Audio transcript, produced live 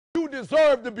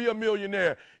deserve to be a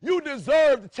millionaire. You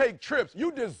deserve to take trips.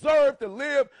 You deserve to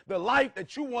live the life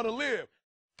that you want to live.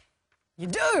 You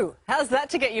do. How's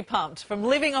that to get you pumped? From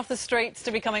living off the streets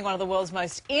to becoming one of the world's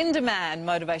most in-demand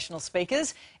motivational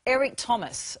speakers, Eric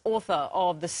Thomas, author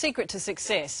of The Secret to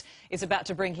Success, is about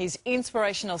to bring his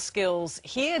inspirational skills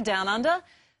here down under,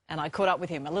 and I caught up with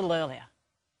him a little earlier.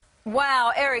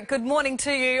 Wow, Eric, good morning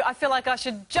to you. I feel like I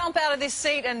should jump out of this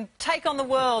seat and take on the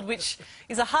world, which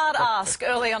is a hard ask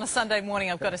early on a Sunday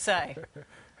morning, I've got to say.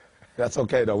 That's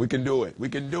okay, though. We can do it. We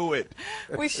can do it.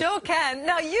 We sure can.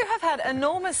 Now, you have had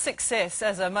enormous success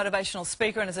as a motivational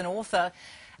speaker and as an author,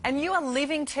 and you are a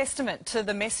living testament to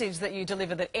the message that you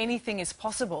deliver, that anything is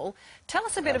possible. Tell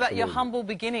us a bit about your humble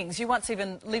beginnings. You once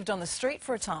even lived on the street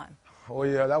for a time. Oh,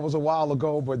 yeah, that was a while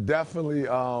ago, but definitely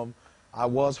I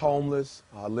was homeless.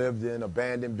 I lived in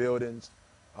abandoned buildings.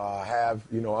 Have,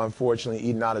 unfortunately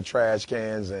eaten out of trash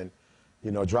cans and,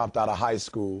 dropped out of high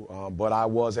school. But I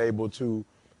was able to,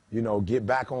 get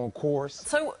back on course.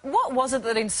 So what was it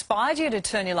that inspired you to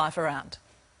turn your life around?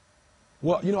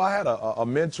 Well, I had a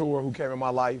mentor who came in my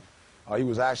life. He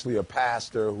was actually a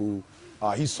pastor who,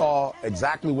 he saw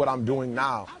exactly what I'm doing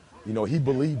now. He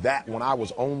believed that when I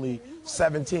was only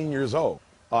 17 years old.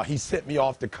 He sent me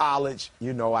off to college.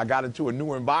 I got into a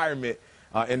new environment,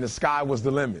 and the sky was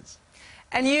the limits.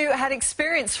 And you had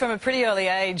experience from a pretty early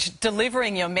age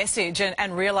delivering your message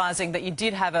and realising that you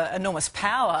did have enormous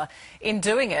power in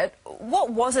doing it.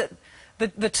 What was it,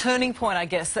 the turning point, I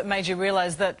guess, that made you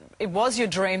realise that it was your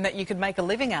dream that you could make a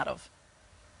living out of?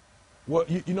 Well,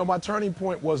 my turning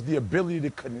point was the ability to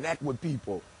connect with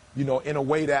people, in a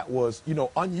way that was,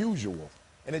 unusual.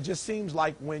 And it just seems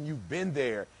like when you've been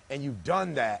there and you've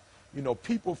done that,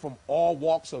 people from all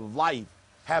walks of life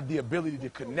have the ability to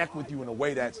connect with you in a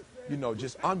way that's,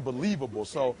 just unbelievable.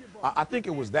 So I think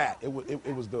it was that.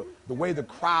 It was the way the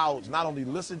crowds not only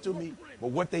listened to me, but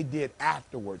what they did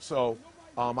afterwards. So,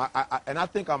 and I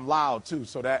think I'm loud, too,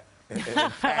 so that, and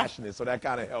passionate, so that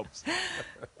kind of helps.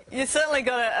 You certainly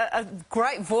got a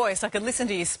great voice. I could listen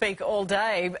to you speak all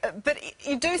day. But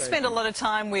you do spend a lot of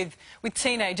time with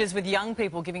teenagers, with young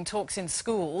people, giving talks in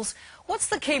schools. What's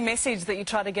the key message that you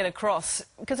try to get across?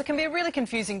 Because it can be a really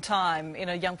confusing time in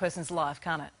a young person's life,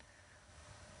 can't it?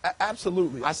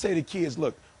 Absolutely. I say to kids,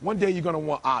 look, one day you're going to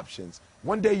want options.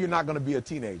 One day you're not going to be a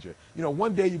teenager.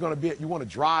 One day you want to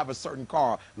drive a certain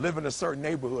car, live in a certain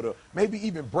neighborhood, or maybe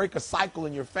even break a cycle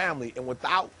in your family. And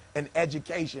without an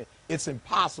education, it's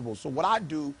impossible. So what I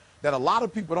do that a lot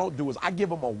of people don't do is I give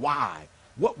them a why.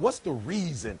 What's the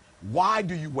reason? Why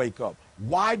do you wake up?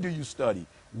 Why do you study?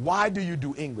 Why do you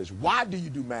do English? Why do you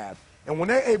do math? And when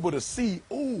they're able to see,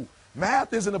 ooh,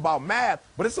 math isn't about math,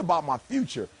 but it's about my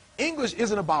future. English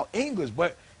isn't about English,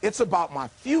 but it's about my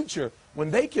future.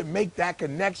 When they can make that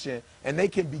connection and they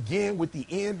can begin with the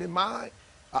end in mind,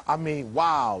 I mean,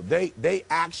 wow, they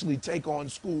actually take on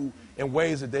school in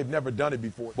ways that they've never done it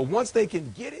before. But once they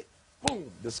can get it, boom,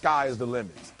 the sky is the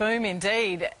limit. Boom,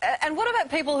 indeed. And what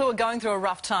about people who are going through a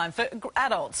rough time? For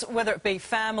adults, whether it be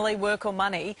family, work or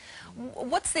money,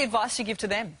 what's the advice you give to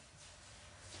them?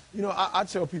 I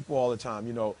tell people all the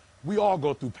time, we all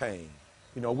go through pain.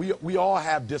 We all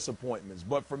have disappointments.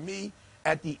 But for me,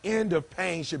 at the end of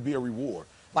pain should be a reward.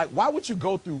 Like, why would you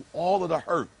go through all of the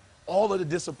hurt, all of the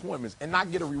disappointments, and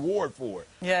not get a reward for it?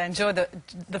 Yeah, enjoy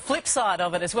the flip side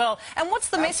of it as well. And what's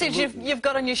the message you've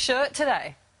got on your shirt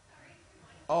today?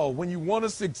 Oh, when you want to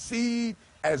succeed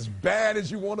as bad as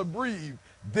you want to breathe,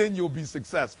 then you'll be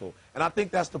successful. And I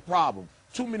think that's the problem.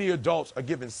 Too many adults are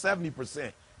giving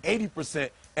 70%, 80%,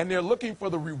 and they're looking for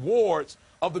the rewards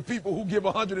of the people who give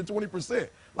 120%.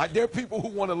 Like, there are people who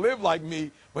want to live like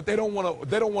me, but they don't want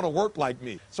to work like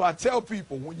me. So I tell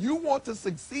people, when you want to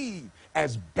succeed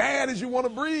as bad as you want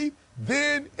to breathe,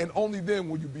 then and only then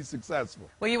will you be successful.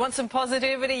 Well, you want some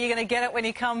positivity, you're going to get it when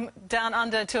you come down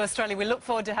under to Australia. We look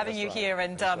forward to having you here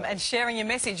and sharing your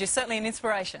message. You're certainly an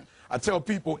inspiration. I tell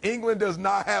people, England does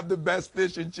not have the best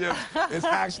fish and chips. It's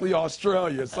actually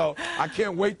Australia. So I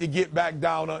can't wait to get back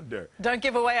down under. Don't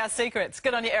give away our secrets.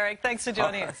 Good on you, Eric. Thanks for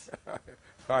joining us. All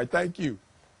right, thank you.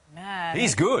 Man,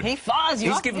 he's good. He fires you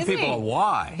He's up, giving people a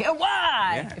why. A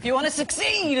why. Yeah. If you want to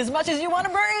succeed as much as you want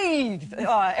to breathe.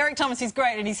 Eric Thomas is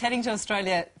great, and he's heading to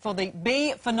Australia for the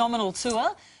Be Phenomenal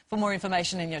tour. For more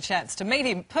information in your chats to meet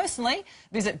him personally,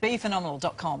 visit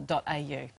bephenomenal.com.au.